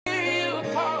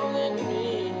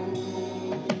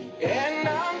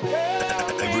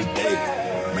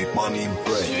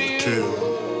Kill.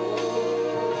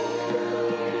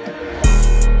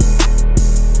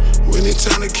 When it's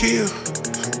time to kill.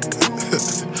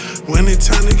 When it's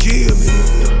time to kill,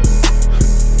 nigga.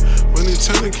 When it's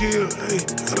time to kill, hey,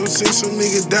 I don't see some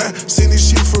nigga die, seen this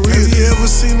shit for real. Have you ever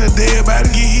seen a dead body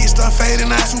get hit, start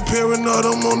fading out? Too paranoid,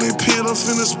 I'm on that pill, I'm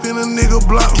finna spin a nigga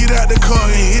block. Get out the car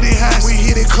and hit it high. We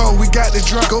hit it cold, we got the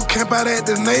drop. Go camp out at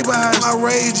the neighbor house. My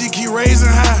rage, it keep raising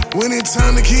high. When it's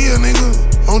time to kill, nigga.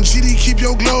 On GD, keep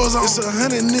your gloves on. It's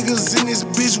 100 niggas in this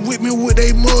bitch with me with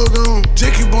they mug on.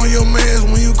 Jacob on your mask,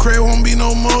 when you crack, won't be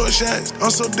no more shots.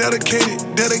 I'm so dedicated,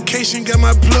 dedication got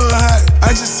my blood hot. I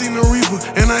just seen the Reaper,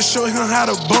 and I showed him how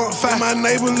to bump fight. My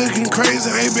neighbor looking crazy,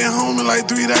 ain't been home in like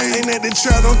 3 days. Ain't at the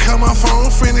trap, don't call my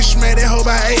phone, friend and smack that hoe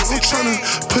by 8. I'm tryna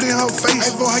put in her face.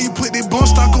 Hey, boy, how you put that bump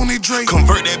stock on that Drake?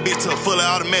 Convert that bitch to a fully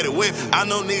automatic weapon. I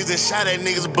know niggas that shot at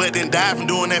niggas, but then died from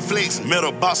doing that flex.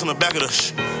 Metal box on the back of the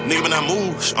nigga, when I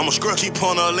move, I'm a scrub, keep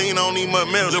on her lean, I don't need much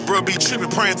metal. Lil' bro be trippin',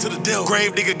 praying to the devil.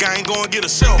 Grave digger guy ain't gon' get a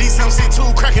show.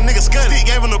 D7C2, crackin' nigga scuddy. Stick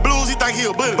gave him the blues, he think he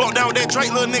a bully. Bump down with that Drake,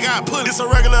 little nigga, I put it. This a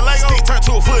regular Lego, stick turn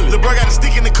to a fully. Lil' bro got a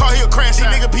stick in the car, he'll crash. He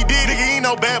nigga P Diddy, nigga, he ain't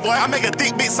no bad boy. I make a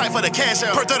thick bitch sight for the cash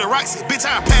out. Per 30 rocks, bitch,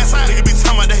 I pass out. Nigga be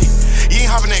talking about that. You ain't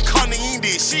hoppin' that car, nigga, you ain't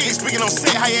did shit. Speaking on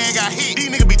set, how you ain't got hit.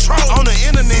 These niggas be trolling on the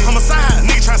internet. I'm a side,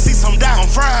 nigga tryna see something die. I'm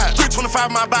fried.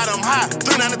 325 my body, I'm high.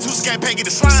 392 scat pack, get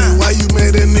the slime. Say, why you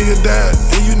mad that nigga died?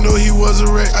 And you know he was a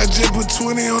wreck. I just put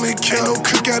 20 on that cat. No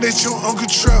cookout at your uncle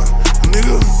trap.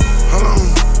 Nigga, hold on.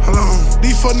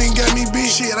 These fuck niggas got me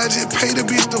bitch shit. I just paid the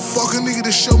bitch to fuck a nigga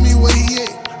to show me where he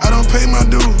at. I don't pay my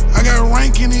due. I got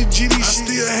rank in this GD shit. I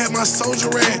still had my soldier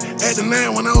rat at the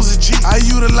 9 when I was a G. I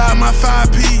utilize my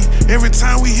 5P every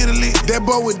time we hit a lick. That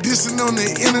boy was dissing on the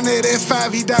internet at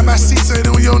 5. He died by 6. Ain't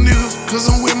on your niggas, cause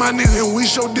I'm with my niggas. And we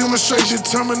show demonstration,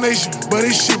 determination. But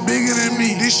this shit bigger than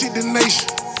me. This shit the nation.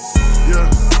 Yeah.